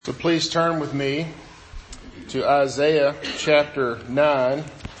So please turn with me to Isaiah chapter 9.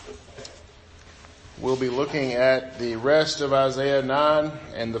 We'll be looking at the rest of Isaiah 9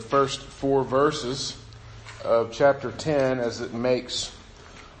 and the first 4 verses of chapter 10 as it makes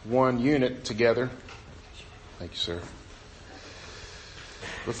one unit together. Thank you, sir.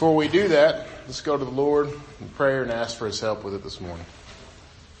 Before we do that, let's go to the Lord in prayer and ask for His help with it this morning.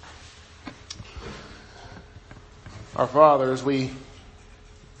 Our Father, as we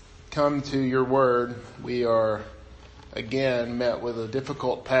come to your word, we are again met with a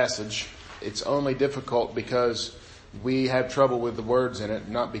difficult passage. It's only difficult because we have trouble with the words in it,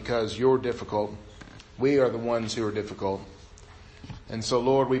 not because you're difficult. We are the ones who are difficult. And so,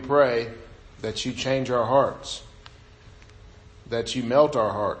 Lord, we pray that you change our hearts, that you melt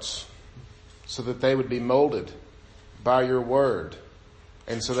our hearts so that they would be molded by your word,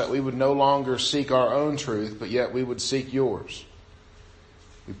 and so that we would no longer seek our own truth, but yet we would seek yours.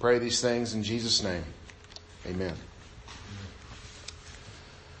 We pray these things in Jesus' name. Amen.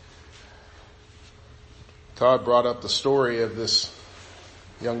 Todd brought up the story of this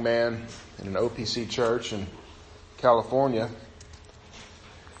young man in an OPC church in California,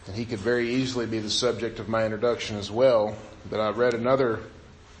 and he could very easily be the subject of my introduction as well. But I read another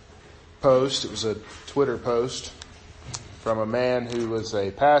post. It was a Twitter post from a man who was a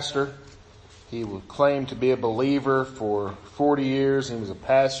pastor. He would claim to be a believer for 40 years. He was a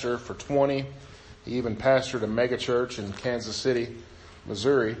pastor for 20. He even pastored a megachurch in Kansas City,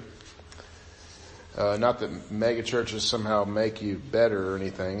 Missouri. Not that megachurches somehow make you better or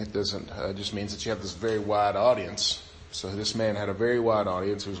anything. It doesn't. It just means that you have this very wide audience. So this man had a very wide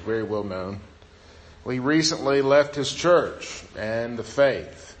audience. He was very well known. Well, he recently left his church and the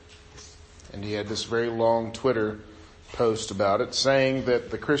faith. And he had this very long Twitter post about it, saying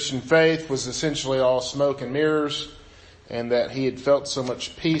that the Christian faith was essentially all smoke and mirrors, and that he had felt so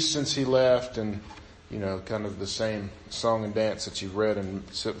much peace since he left, and, kind of the same song and dance that you've read and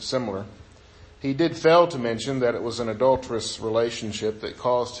similar. He did fail to mention that it was an adulterous relationship that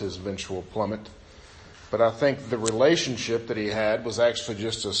caused his eventual plummet. But I think the relationship that he had was actually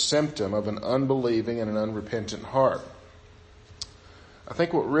just a symptom of an unbelieving and an unrepentant heart. I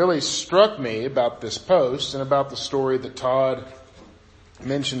think what really struck me about this post and about the story that Todd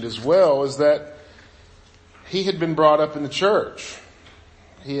mentioned as well is that he had been brought up in the church.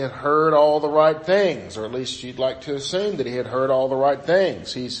 He had heard all the right things, or at least you'd like to assume that he had heard all the right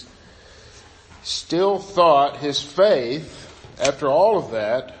things. He's still thought his faith, after all of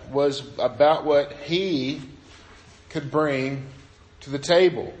that, was about what he could bring to the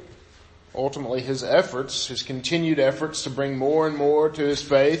table. Ultimately, his continued efforts to bring more and more to his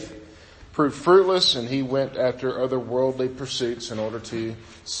faith proved fruitless, and he went after other worldly pursuits in order to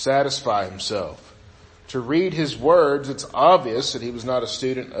satisfy himself. To read his words, it's obvious that he was not a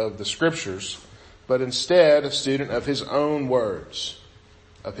student of the scriptures, but instead a student of his own words,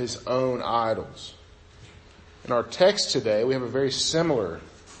 of his own idols. In our text today, we have a very similar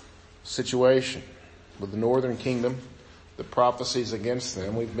situation with the northern kingdom, the prophecies against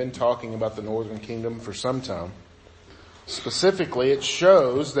them. We've been talking about the northern kingdom for some time. Specifically, it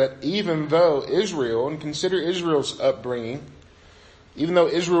shows that even though Israel, and consider Israel's upbringing, even though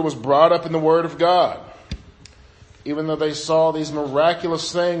Israel was brought up in the Word of God, even though they saw these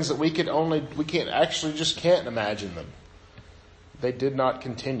miraculous things that we can't imagine them, they did not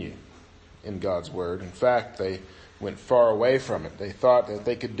continue in God's Word. In fact, they went far away from it. They thought that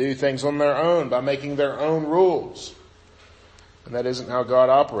they could do things on their own by making their own rules. And that isn't how God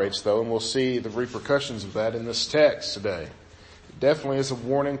operates, though, and we'll see the repercussions of that in this text today. It definitely is a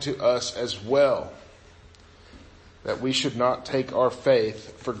warning to us as well, that we should not take our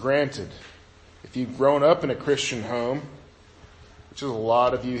faith for granted. If you've grown up in a Christian home, which is a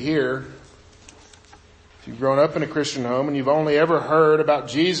lot of you here, if you've grown up in a Christian home and you've only ever heard about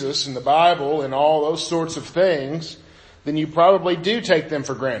Jesus and the Bible and all those sorts of things, then you probably do take them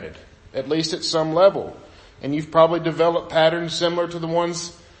for granted, at least at some level. And you've probably developed patterns similar to the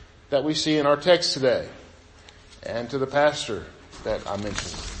ones that we see in our text today and to the pastor that I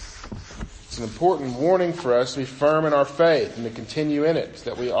mentioned. It's an important warning for us to be firm in our faith and to continue in it,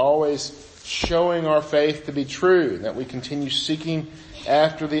 that we always showing our faith to be true, and that we continue seeking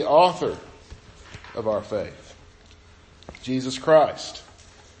after the author of our faith, Jesus Christ.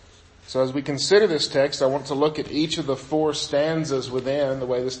 So as we consider this text, I want to look at each of the 4 stanzas within the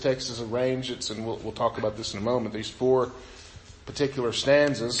way this text is arranged. And we'll talk about this in a moment. These 4 particular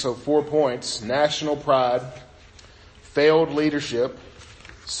stanzas. So 4 points: national pride, failed leadership,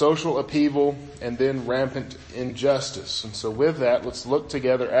 social upheaval, and then rampant injustice. And so with that, let's look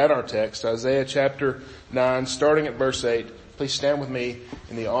together at our text, Isaiah chapter 9, starting at verse 8, Please stand with me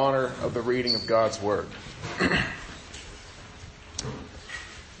in the honor of the reading of God's Word.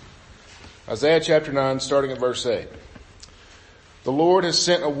 Isaiah chapter 9, starting at verse 8. The Lord has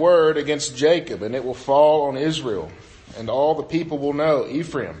sent a word against Jacob, and it will fall on Israel, and all the people will know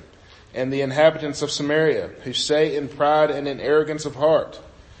Ephraim, and the inhabitants of Samaria, who say in pride and in arrogance of heart,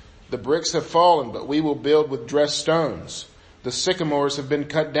 the bricks have fallen, but we will build with dressed stones. The sycamores have been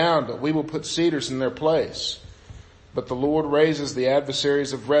cut down, but we will put cedars in their place. But the Lord raises the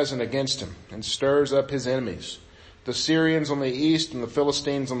adversaries of Rezin against him, and stirs up his enemies. The Syrians on the east and the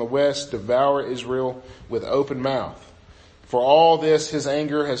Philistines on the west devour Israel with open mouth. For all this his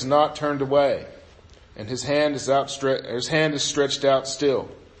anger has not turned away, and his hand is stretched out still.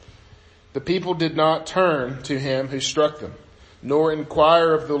 The people did not turn to him who struck them, nor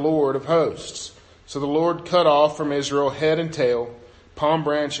inquire of the Lord of hosts. So the Lord cut off from Israel head and tail, palm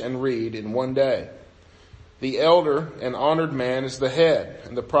branch and reed in one day. The elder and honored man is the head,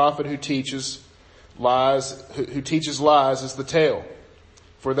 and the prophet who teaches lies is the tail.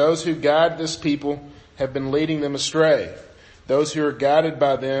 For those who guide this people have been leading them astray. Those who are guided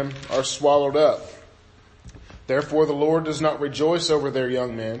by them are swallowed up. Therefore the Lord does not rejoice over their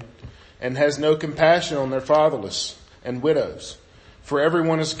young men, and has no compassion on their fatherless and widows. For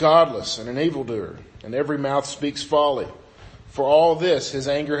everyone is godless and an evildoer, and every mouth speaks folly. For all this his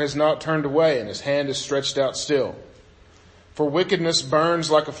anger has not turned away, and his hand is stretched out still. For wickedness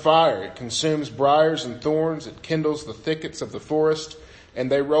burns like a fire. It consumes briars and thorns. It kindles the thickets of the forest, and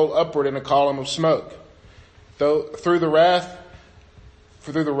they roll upward in a column of smoke. Through the wrath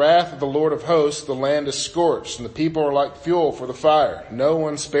of the Lord of hosts, the land is scorched, and the people are like fuel for the fire. No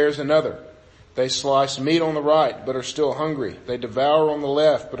one spares another. They slice meat on the right, but are still hungry. They devour on the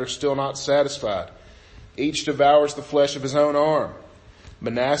left, but are still not satisfied. Each devours the flesh of his own arm.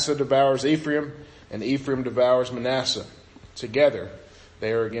 Manasseh devours Ephraim, and Ephraim devours Manasseh. Together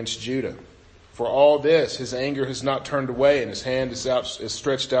they are against Judah. For all this his anger has not turned away, and his hand is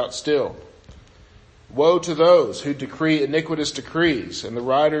stretched out still. Woe to those who decree iniquitous decrees, and the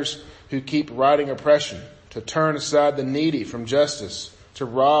writers who keep writing oppression, to turn aside the needy from justice, to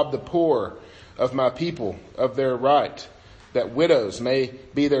rob the poor of my people of their right, that widows may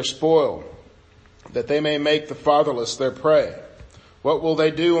be their spoil, that they may make the fatherless their prey. What will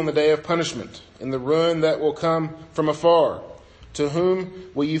they do on the day of punishment, in the ruin that will come from afar? To whom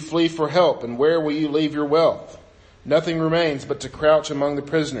will you flee for help, and where will you leave your wealth? Nothing remains but to crouch among the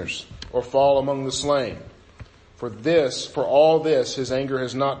prisoners, or fall among the slain. For all this his anger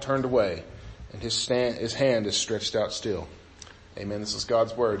has not turned away, and his hand is stretched out still. Amen. This is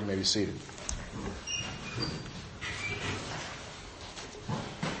God's word. You may be seated.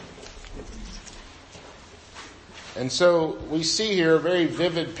 And so we see here a very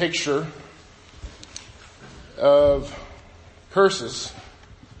vivid picture of curses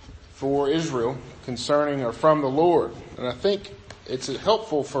for Israel concerning or from the Lord. And I think it's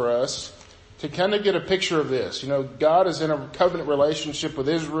helpful for us to kind of get a picture of this. You know, God is in a covenant relationship with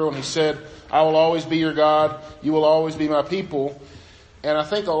Israel, and he said, I will always be your God. You will always be my people. And I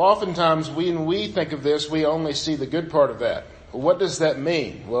think oftentimes when we think of this, we only see the good part of that. Well, what does that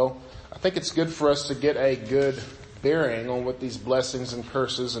mean? Well, I think it's good for us to get a good bearing on what these blessings and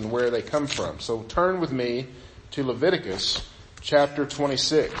curses and where they come from. So turn with me to Leviticus chapter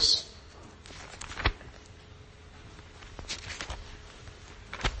 26.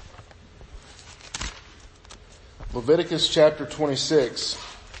 Leviticus chapter 26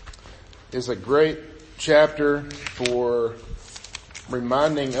 is a great chapter for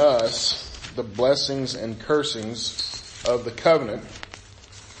reminding us the blessings and cursings of the covenant.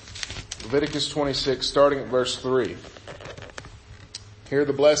 Leviticus 26, starting at verse 3. Here are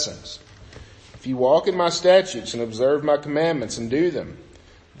the blessings. If you walk in my statutes and observe my commandments and do them,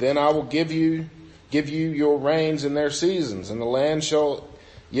 then I will give you your rains in their seasons, and the land shall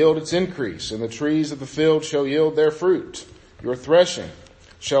yield its increase, and the trees of the field shall yield their fruit. Your threshing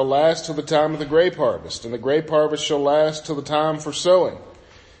shall last till the time of the grape harvest, and the grape harvest shall last till the time for sowing.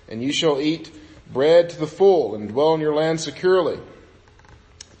 And you shall eat bread to the full, and dwell in your land securely.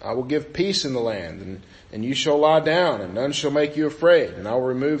 I will give peace in the land, and you shall lie down, and none shall make you afraid. And I will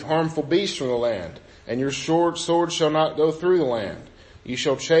remove harmful beasts from the land, and your sword shall not go through the land. You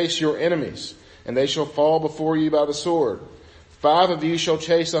shall chase your enemies, and they shall fall before you by the sword. 5 of you shall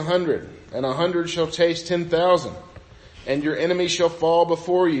chase 100, and 100 shall chase 10,000. And your enemies shall fall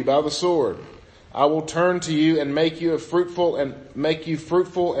before you by the sword. I will turn to you and make you fruitful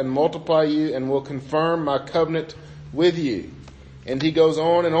and multiply you, and will confirm my covenant with you. And he goes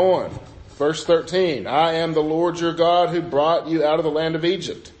on and on. Verse 13, I am the Lord your God who brought you out of the land of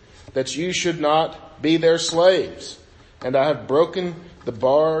Egypt, that you should not be their slaves. and I have broken the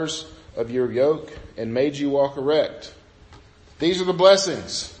bars of your yoke and made you walk erect. These are the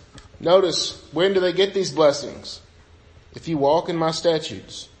blessings. Notice, when do they get these blessings? If you walk in my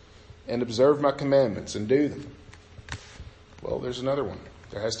statutes and observe my commandments and do them. Well, there's another one.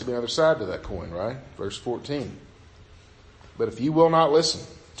 There has to be another side to that coin, right? Verse 14. But if you will not listen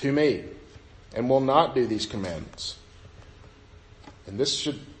to me and will not do these commandments, and this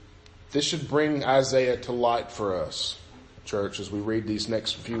should bring Isaiah to light for us, church, as we read these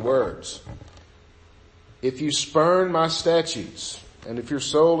next few words. If you spurn my statutes, and if your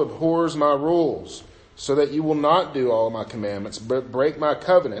soul abhors my rules, so that you will not do all my commandments, but break my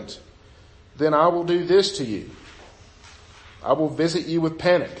covenant, then I will do this to you. I will visit you with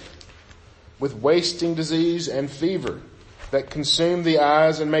panic, with wasting disease and fever that consume the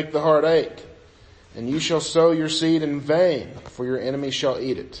eyes and make the heart ache. And you shall sow your seed in vain, for your enemy shall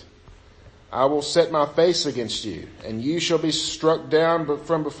eat it. I will set my face against you, and you shall be struck down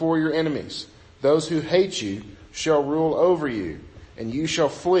from before your enemies. Those who hate you shall rule over you, and you shall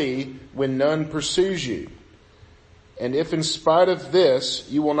flee when none pursues you. And if in spite of this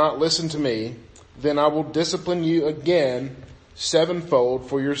you will not listen to me, then I will discipline you again sevenfold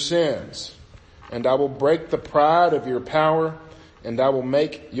for your sins. And I will break the pride of your power, and I will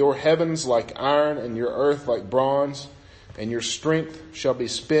make your heavens like iron and your earth like bronze, and your strength shall be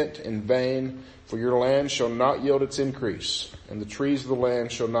spent in vain, for your land shall not yield its increase, and the trees of the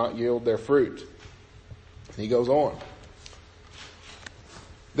land shall not yield their fruit. He goes on.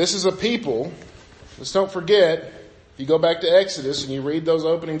 This is a people, let's don't forget, if you go back to Exodus and you read those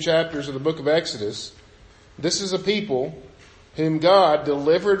opening chapters of the book of Exodus, this is a people whom God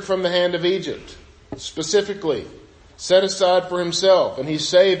delivered from the hand of Egypt, specifically set aside for himself, and he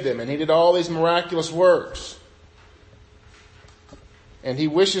saved them, and he did all these miraculous works. And he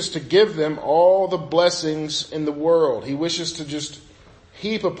wishes to give them all the blessings in the world. He wishes to just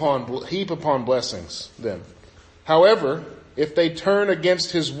heap upon blessings them. However, if they turn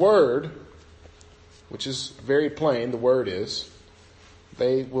against his word, which is very plain, the word is,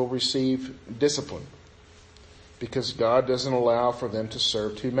 they will receive discipline. Because God doesn't allow for them to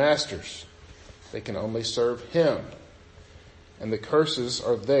serve two masters. They can only serve him. And the curses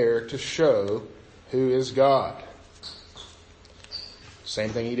are there to show who is God. Same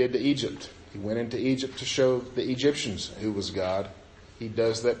thing he did to Egypt. He went into Egypt to show the Egyptians who was God. He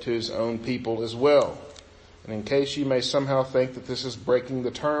does that to his own people as well. And in case you may somehow think that this is breaking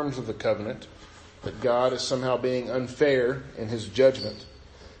the terms of the covenant, that God is somehow being unfair in his judgment,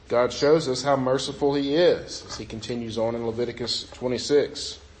 God shows us how merciful he is as he continues on in Leviticus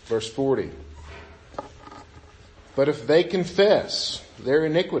 26, verse 40. But if they confess their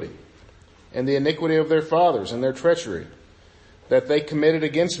iniquity and the iniquity of their fathers and their treachery that they committed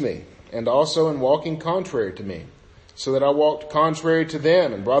against me, and also in walking contrary to me, so that I walked contrary to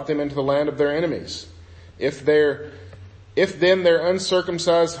them and brought them into the land of their enemies, if then their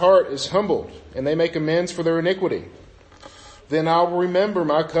uncircumcised heart is humbled and they make amends for their iniquity, then I will remember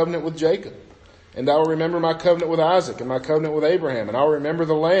my covenant with Jacob, and I will remember my covenant with Isaac and my covenant with Abraham, and I will remember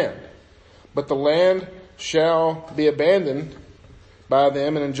the land. But the land shall be abandoned by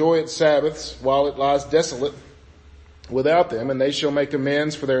them and enjoy its Sabbaths while it lies desolate without them, and they shall make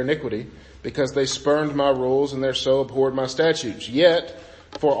amends for their iniquity, because they spurned my rules and their soul abhorred my statutes. Yet,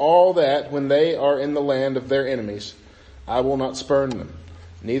 for all that, when they are in the land of their enemies, I will not spurn them,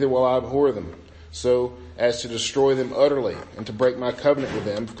 neither will I abhor them, so as to destroy them utterly and to break my covenant with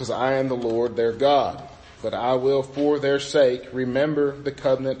them, because I am the Lord their God. But I will, for their sake, remember the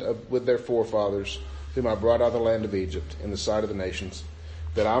covenant with their forefathers, whom I brought out of the land of Egypt in the sight of the nations,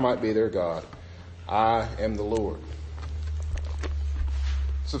 that I might be their God. I am the Lord.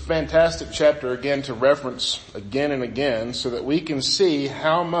 It's a fantastic chapter again to reference again and again so that we can see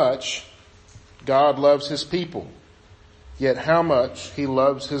how much God loves his people, yet how much he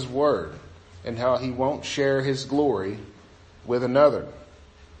loves his word, and how he won't share his glory with another.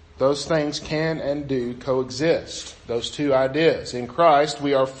 Those things can and do coexist, those two ideas. In Christ,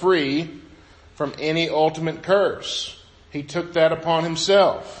 we are free from any ultimate curse. He took that upon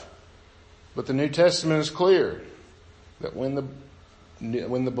himself. But the New Testament is clear that when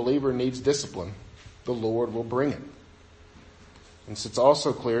the believer needs discipline, the Lord will bring it. And it's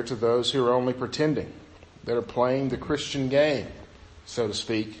also clear to those who are only pretending, that are playing the Christian game, so to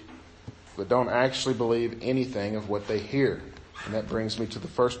speak, but don't actually believe anything of what they hear. And that brings me to the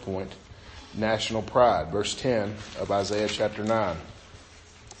first point, national pride. Verse 10 of Isaiah chapter 9,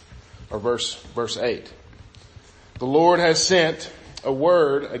 or verse 8. The Lord has sent a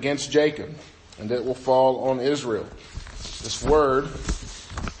word against Jacob, and it will fall on Israel. This word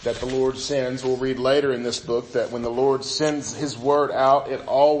that the Lord sends. We'll read later in this book that when the Lord sends His word out, it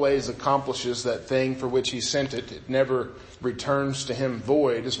always accomplishes that thing for which He sent it. It never returns to Him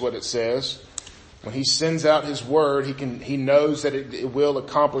void, is what it says. When He sends out His word, He knows that it will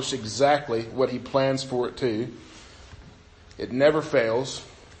accomplish exactly what He plans for it to. It never fails.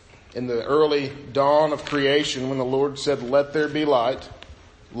 In the early dawn of creation, when the Lord said, "Let there be light,"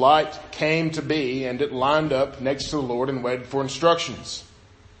 light came to be, and it lined up next to the Lord and waited for instructions.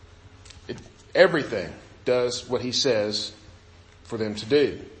 Everything does what He says for them to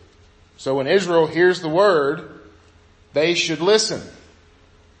do. So when Israel hears the word, they should listen.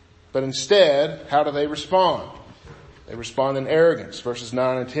 But instead, how do they respond? They respond in arrogance, verses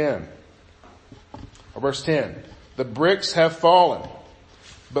 9 and 10. Or verse 10. "The bricks have fallen,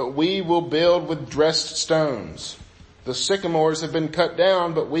 but we will build with dressed stones. The sycamores have been cut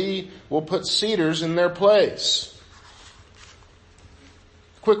down, but we will put cedars in their place."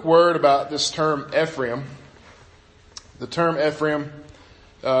 Quick word about this term Ephraim. The term Ephraim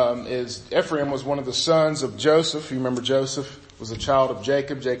Ephraim was one of the sons of Joseph. You remember Joseph was a child of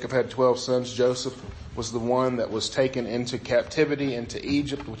Jacob. Jacob had 12 sons. Joseph was the one that was taken into captivity into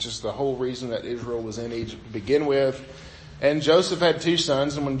Egypt, which is the whole reason that Israel was in Egypt to begin with. And Joseph had 2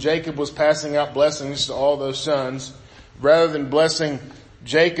 sons, and when Jacob was passing out blessings to all those sons, rather than blessing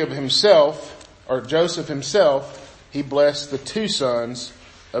Jacob himself, or Joseph himself, he blessed the 2 sons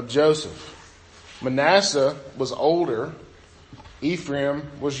of Joseph. Manasseh was older,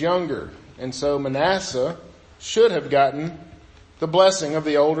 Ephraim was younger, and so Manasseh should have gotten the blessing of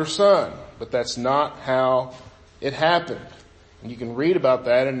the older son, but that's not how it happened. And you can read about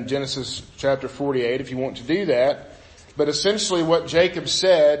that in Genesis chapter 48 if you want to do that. But essentially what Jacob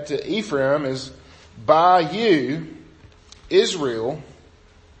said to Ephraim is, "By you, Israel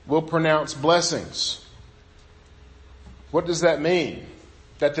will pronounce blessings." What does that mean?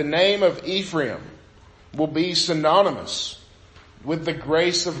 That the name of Ephraim will be synonymous with the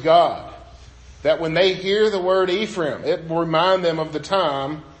grace of God. That when they hear the word Ephraim, it will remind them of the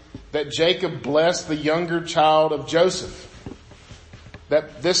time that Jacob blessed the younger child of Joseph.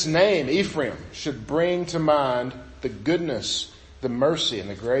 That this name, Ephraim, should bring to mind the goodness, the mercy, and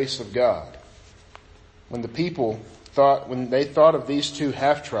the grace of God. When they thought of these 2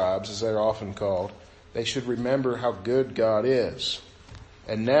 half-tribes, as they're often called, they should remember how good God is.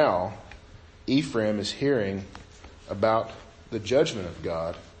 And now, Ephraim is hearing about the judgment of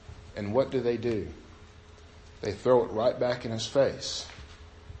God, and what do? They throw it right back in his face.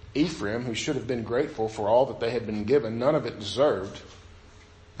 Ephraim, who should have been grateful for all that they had been given, none of it deserved.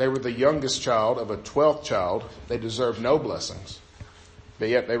 They were the youngest child of a 12th child. They deserved no blessings, but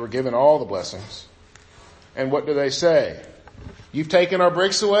yet they were given all the blessings. And what do they say? "You've taken our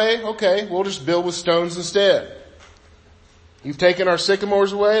bricks away? Okay, we'll just build with stones instead. You've taken our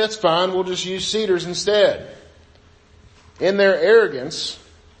sycamores away? That's fine, we'll just use cedars instead." In their arrogance,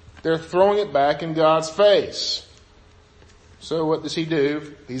 they're throwing it back in God's face. So what does He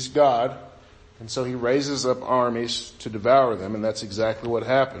do? He's God, and so He raises up armies to devour them, and that's exactly what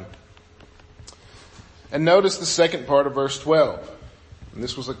happened. And notice the second part of verse 12. And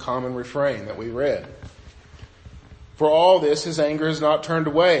this was a common refrain that we read. "For all this, His anger has not turned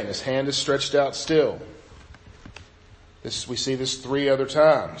away, and His hand is stretched out still." We see this 3 other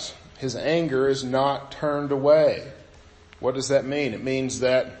times. His anger is not turned away. What does that mean? It means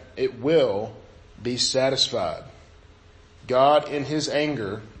that it will be satisfied. God, in His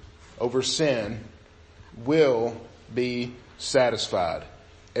anger over sin, will be satisfied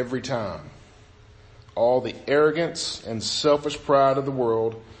every time. All the arrogance and selfish pride of the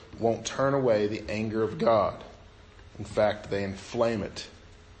world won't turn away the anger of God. In fact, they inflame it.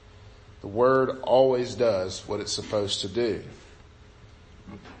 The word always does what it's supposed to do.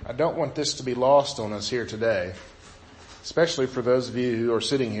 I don't want this to be lost on us here today, especially for those of you who are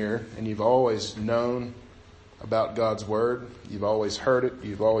sitting here and you've always known about God's word. You've always heard it.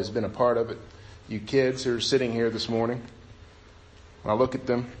 You've always been a part of it. You kids who are sitting here this morning, when I look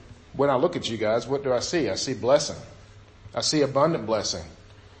at you guys, what do I see? I see blessing. I see abundant blessing.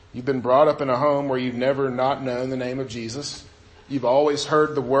 You've been brought up in a home where you've never not known the name of Jesus. You've always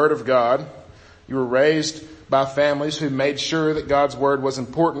heard the word of God. You were raised by families who made sure that God's word was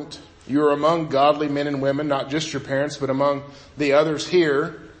important. You were among godly men and women, not just your parents, but among the others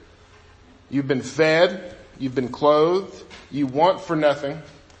here. You've been fed. You've been clothed. You want for nothing.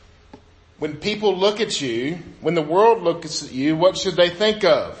 When people look at you, when the world looks at you, what should they think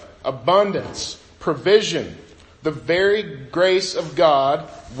of? Abundance, provision, the very grace of God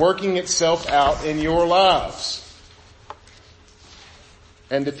working itself out in your lives.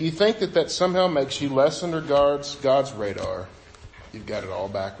 And if you think that somehow makes you less under God's radar, you've got it all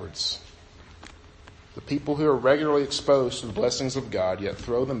backwards. The people who are regularly exposed to the blessings of God, yet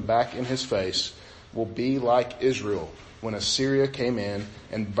throw them back in his face, will be like Israel when Assyria came in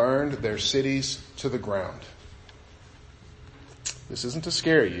and burned their cities to the ground. This isn't to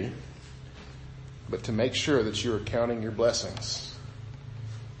scare you, but to make sure that you are counting your blessings,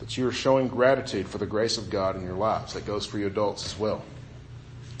 that you are showing gratitude for the grace of God in your lives. That goes for you adults as well.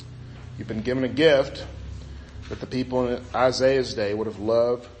 You've been given a gift that the people in Isaiah's day would have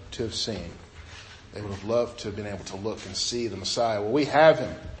loved to have seen. They would have loved to have been able to look and see the Messiah. Well, we have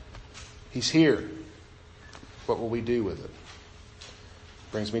him. He's here. What will we do with it?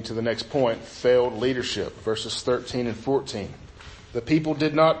 Brings me to the next point, failed leadership, verses 13 and 14. The people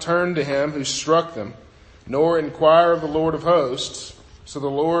did not turn to him who struck them, nor inquire of the Lord of hosts. So the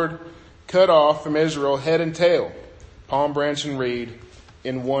Lord cut off from Israel head and tail, palm branch and reed,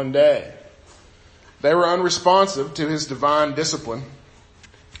 in one day. They were unresponsive to his divine discipline.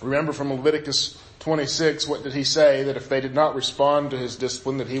 Remember from Leviticus 26, what did he say? That if they did not respond to his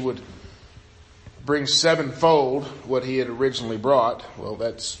discipline, that he would bring sevenfold what he had originally brought. Well,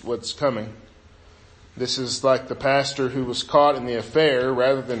 that's what's coming. This is like the pastor who was caught in the affair.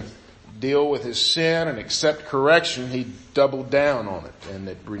 Rather than deal with his sin and accept correction, he doubled down on it and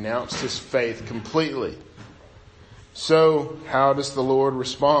it renounced his faith completely. So how does the Lord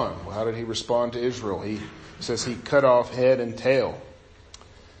respond? Well, how did he respond to Israel? He says he cut off head and tail.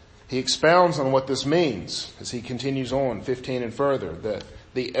 He expounds on what this means as he continues on 15 and further, that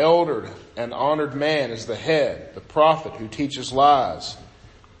the elder and honored man is the head. The prophet who teaches lies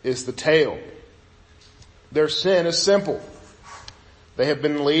is the tail. Their sin is simple. They have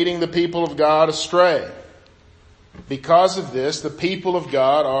been leading the people of God astray. Because of this, the people of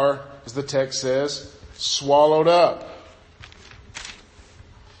God are, as the text says, swallowed up.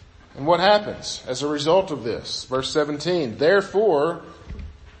 And what happens as a result of this? Verse 17, therefore,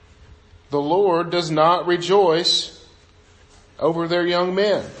 the Lord does not rejoice over their young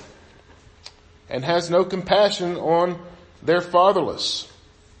men and has no compassion on their fatherless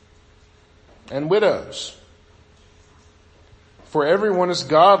and widows. For everyone is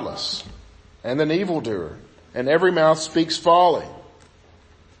godless and an evildoer, and every mouth speaks folly.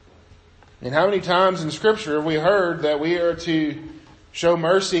 And how many times in Scripture have we heard that we are to show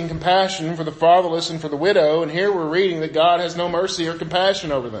mercy and compassion for the fatherless and for the widow, and here we're reading that God has no mercy or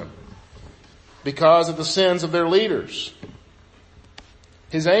compassion over them because of the sins of their leaders.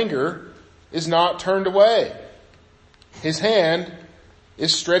 His anger is not turned away. His hand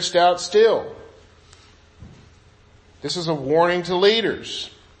is stretched out still. This is a warning to leaders,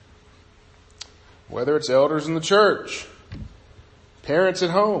 whether it's elders in the church, parents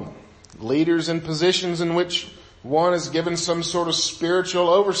at home, leaders in positions in which one is given some sort of spiritual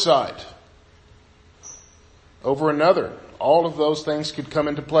oversight over another. All of those things could come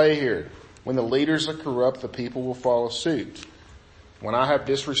into play here. When the leaders are corrupt, the people will follow suit. When I have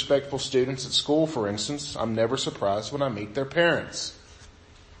disrespectful students at school, for instance, I'm never surprised when I meet their parents.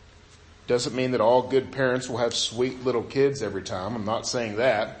 Doesn't mean that all good parents will have sweet little kids every time. I'm not saying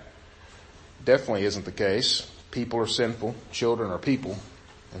that. Definitely isn't the case. People are sinful. Children are people.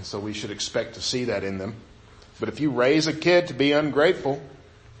 And so we should expect to see that in them. But if you raise a kid to be ungrateful,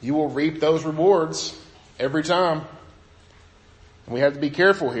 you will reap those rewards every time. And we have to be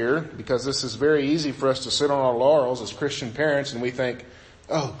careful here because this is very easy for us to sit on our laurels as Christian parents and we think,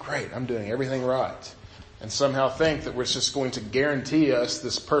 oh great, I'm doing everything right. And somehow think that we're just going to guarantee us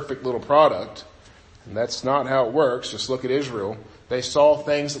this perfect little product. And that's not how it works. Just look at Israel. They saw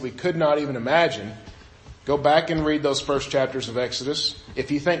things that we could not even imagine. Go back and read those first chapters of Exodus.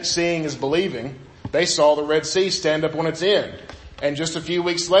 If you think seeing is believing, they saw the Red Sea stand up on its end. And just a few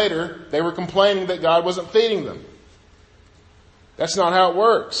weeks later, they were complaining that God wasn't feeding them. That's not how it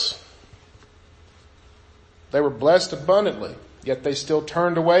works. They were blessed abundantly, yet they still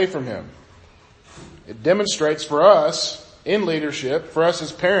turned away from him. It demonstrates for us in leadership, for us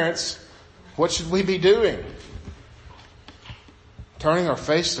as parents, what should we be doing? Turning our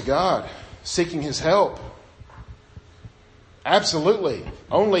face to God, seeking his help. Absolutely.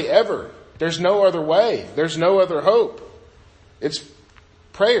 Only ever. There's no other way. There's no other hope. It's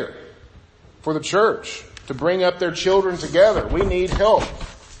prayer for the church to bring up their children together. We need help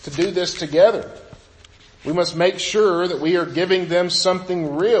to do this together. We must make sure that we are giving them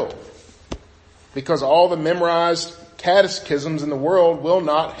something real, because all the memorized catechisms in the world will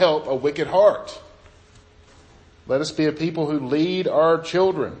not help a wicked heart. Let us be a people who lead our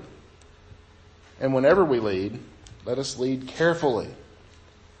children. And whenever we lead, let us lead carefully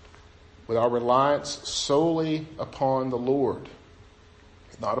with our reliance solely upon the Lord,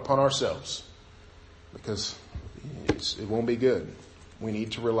 not upon ourselves, because it won't be good. We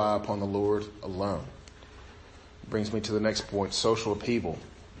need to rely upon the Lord alone. Brings me to the next point, social upheaval,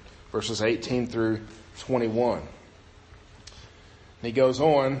 verses 18 through 21. And he goes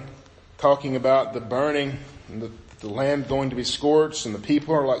on talking about the burning and the land going to be scorched and the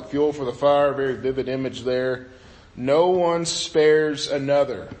people are like fuel for the fire. Very vivid image there. No one spares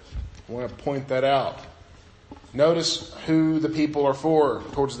another. I want to point that out. Notice who the people are for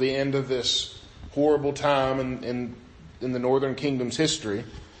towards the end of this horrible time in the Northern Kingdom's history.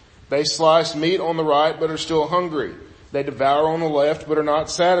 They slice meat on the right but are still hungry. They devour on the left but are not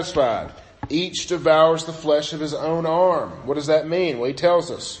satisfied. Each devours the flesh of his own arm. What does that mean? Well, he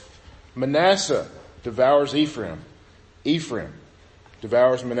tells us. Manasseh devours Ephraim. Ephraim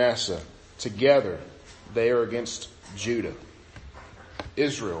devours Manasseh. Together they are against Judah.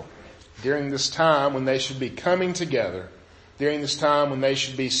 Israel, during this time when they should be coming together, during this time when they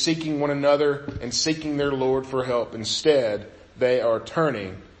should be seeking one another and seeking their Lord for help, instead they are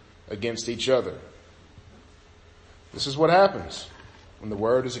turning against each other. This is what happens when the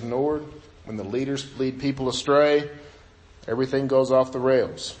word is ignored, when the leaders lead people astray, everything goes off the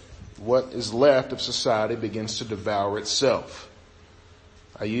rails. What is left of society begins to devour itself.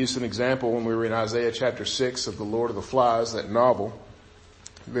 I used an example when we were in Isaiah chapter 6 of The Lord of the Flies, that novel.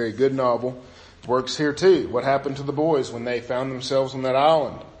 Very good novel. Works here too. What happened to the boys when they found themselves on that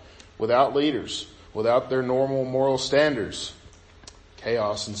island without leaders, without their normal moral standards?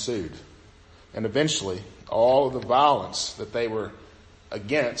 Chaos ensued. And eventually, all of the violence that they were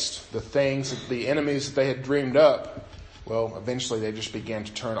against, the things, the enemies that they had dreamed up, well, eventually they just began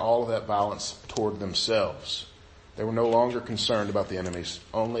to turn all of that violence toward themselves. They were no longer concerned about the enemies,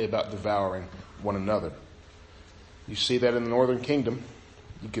 only about devouring one another. You see that in the Northern Kingdom.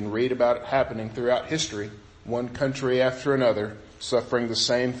 You can read about it happening throughout history, one country after another, suffering the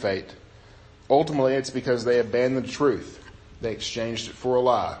same fate. Ultimately, it's because they abandoned truth. They exchanged it for a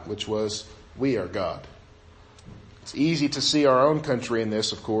lie, which was, we are God. It's easy to see our own country in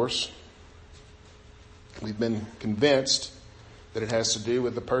this, of course. We've been convinced that it has to do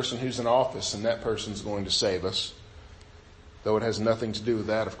with the person who's in office and that person's going to save us. Though it has nothing to do with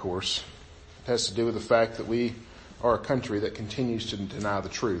that, of course. It has to do with the fact that we are a country that continues to deny the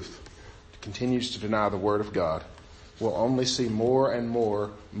truth, continues to deny the Word of God. We'll only see more and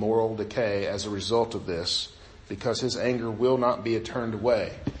more moral decay as a result of this, because His anger will not be turned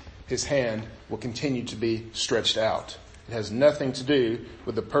away. His hand will continue to be stretched out. It has nothing to do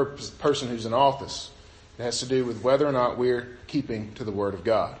with the person who's in office. It has to do with whether or not we're keeping to the Word of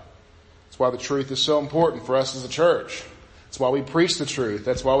God. That's why the truth is so important for us as a church. That's why we preach the truth.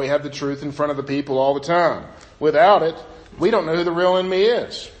 That's why we have the truth in front of the people all the time. Without it, we don't know who the real enemy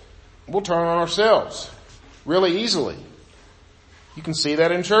is. We'll turn on ourselves really easily. You can see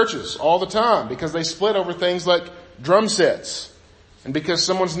that in churches all the time because they split over things like drum sets and because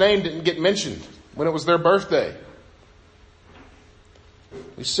someone's name didn't get mentioned when it was their birthday.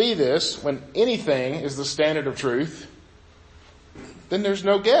 We see this when anything is the standard of truth, then there's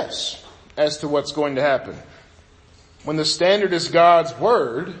no guess as to what's going to happen. When the standard is God's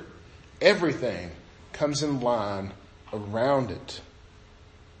Word, everything comes in line around it.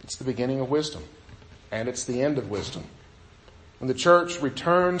 It's the beginning of wisdom, and it's the end of wisdom. When the church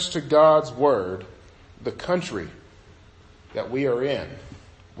returns to God's Word, the country that we are in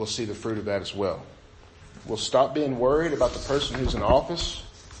will see the fruit of that as well. We'll stop being worried about the person who's in office,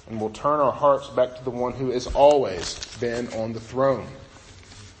 and we'll turn our hearts back to the one who has always been on the throne.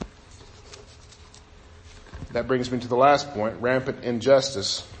 That brings me to the last point, rampant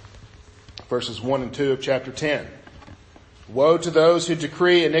injustice. Verses 1 and 2 of chapter 10. Woe to those who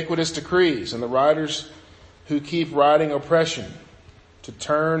decree iniquitous decrees and the writers who keep writing oppression, to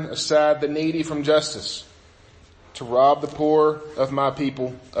turn aside the needy from justice, to rob the poor of my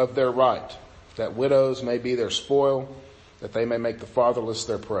people of their right, that widows may be their spoil, that they may make the fatherless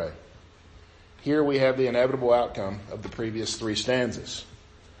their prey. Here we have the inevitable outcome of the previous three stanzas.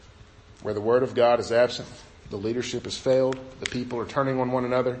 Where the Word of God is absent, the leadership has failed, the people are turning on one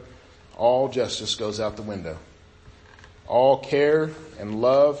another, all justice goes out the window. All care and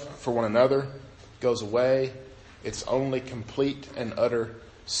love for one another goes away. It's only complete and utter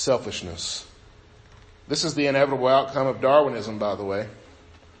selfishness. This is the inevitable outcome of Darwinism, by the way.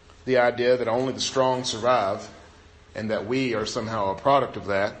 The idea that only the strong survive and that we are somehow a product of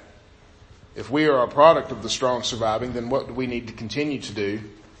that. If we are a product of the strong surviving, then what do we need to continue to do?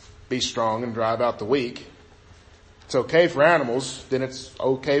 Be strong and drive out the weak. It's okay for animals, then it's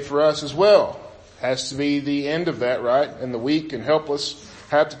okay for us as well. Has to be the end of that, right? And the weak and helpless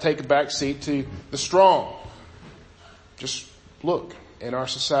have to take a back seat to the strong. Just look in our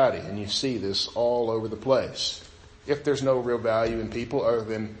society and you see this all over the place. If there's no real value in people other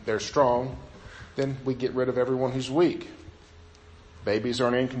than they're strong, then we get rid of everyone who's weak. Babies are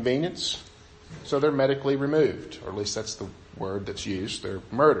an inconvenience, so they're medically removed, or at least that's the word that's used. They're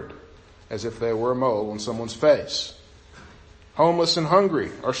murdered, as if they were a mole on someone's face. Homeless and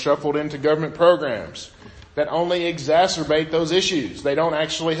hungry are shuffled into government programs that only exacerbate those issues. They don't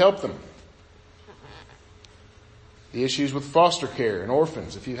actually help them. The issues with foster care and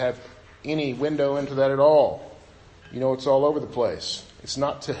orphans, if you have any window into that at all, you know it's all over the place. It's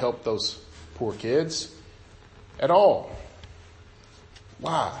not to help those poor kids at all.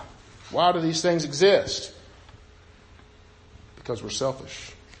 Why? Why do these things exist? Because we're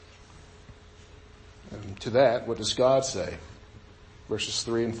selfish. And to that, what does God say? Verses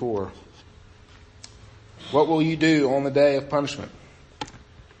 3 and 4. What will you do on the day of punishment?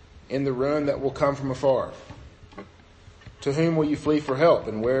 In the ruin that will come from afar? To whom will you flee for help,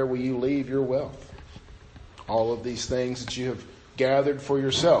 and where will you leave your wealth? All of these things that you have gathered for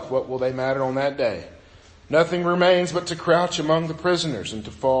yourself, what will they matter on that day? Nothing remains but to crouch among the prisoners and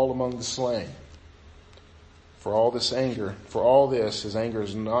to fall among the slain. For all this, his anger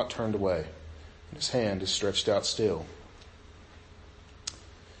is not turned away, and his hand is stretched out still.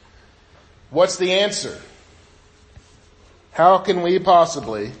 What's the answer? How can we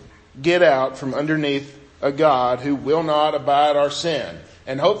possibly get out from underneath a God who will not abide our sin?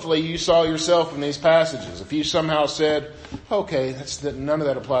 And hopefully you saw yourself in these passages. If you somehow said, okay, none of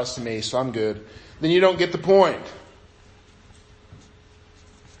that applies to me, so I'm good, then you don't get the point.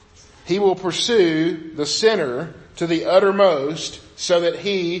 He will pursue the sinner to the uttermost so that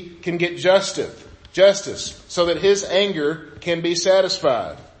he can get justice, so that his anger can be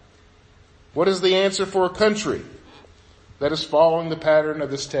satisfied. What is the answer for a country that is following the pattern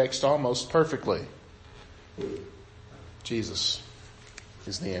of this text almost perfectly? Jesus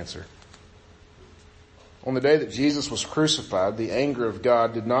is the answer. On the day that Jesus was crucified, the anger of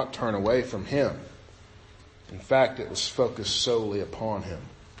God did not turn away from him. In fact, it was focused solely upon him.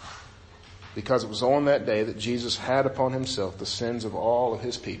 Because it was on that day that Jesus had upon himself the sins of all of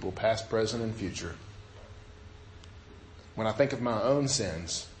his people, past, present, and future. When I think of my own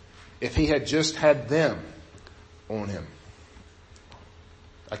sins, if he had just had them on him,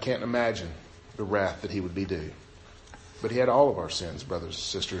 I can't imagine the wrath that he would be due. But he had all of our sins, brothers and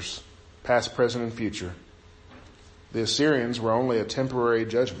sisters, past, present, and future. The Assyrians were only a temporary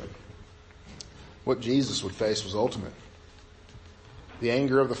judgment. What Jesus would face was ultimate. The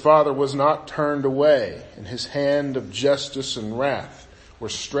anger of the Father was not turned away, and his hand of justice and wrath were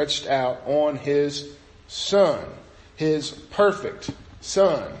stretched out on his Son, his perfect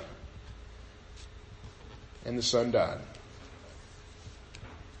Son. And the Son died.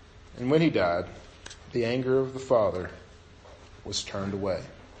 And when he died, the anger of the Father was turned away.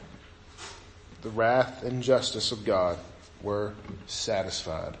 The wrath and justice of God were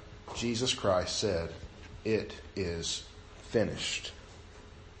satisfied. Jesus Christ said, "It is finished."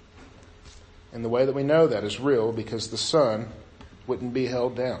 And the way that we know that is real because the Son wouldn't be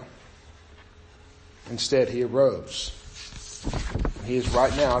held down. Instead, he arose. He is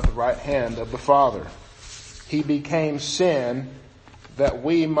right now at the right hand of the Father. He became sin that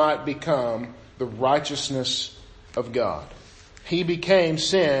we might become the righteousness of God. He became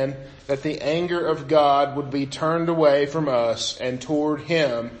sin that the anger of God would be turned away from us and toward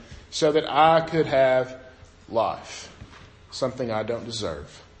him so that I could have life, something I don't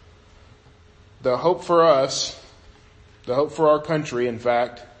deserve. The hope for us, the hope for our country, in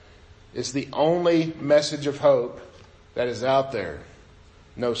fact, is the only message of hope that is out there.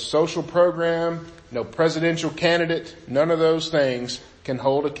 No social program, no presidential candidate, none of those things can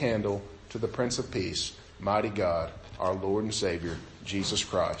hold a candle to the Prince of Peace, mighty God, our Lord and Savior, Jesus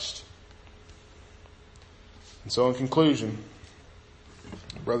Christ. And so in conclusion,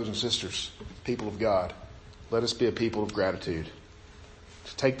 brothers and sisters, people of God, let us be a people of gratitude.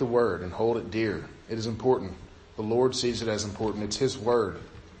 To take the word and hold it dear. It is important. The Lord sees it as important. It's his word.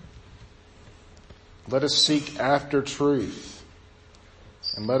 Let us seek after truth.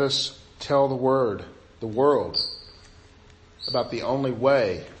 And let us tell the world, about the only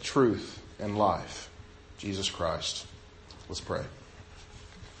way, truth, and life, Jesus Christ. Let's pray.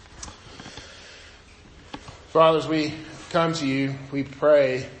 Father, as we come to you, we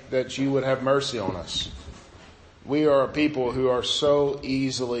pray that you would have mercy on us. We are a people who are so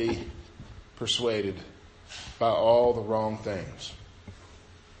easily persuaded by all the wrong things.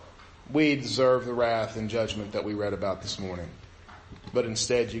 We deserve the wrath and judgment that we read about this morning, but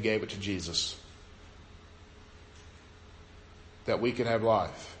instead you gave it to Jesus, that we could have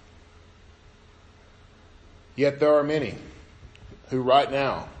life. Yet there are many who right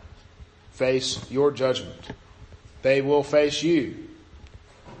now face your judgment They will face you.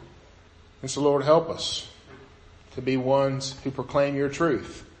 And so Lord, help us to be ones who proclaim your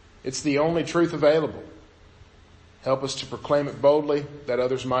truth. It's the only truth available. Help us to proclaim it boldly that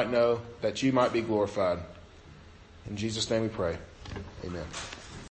others might know, that you might be glorified. In Jesus' name we pray. Amen.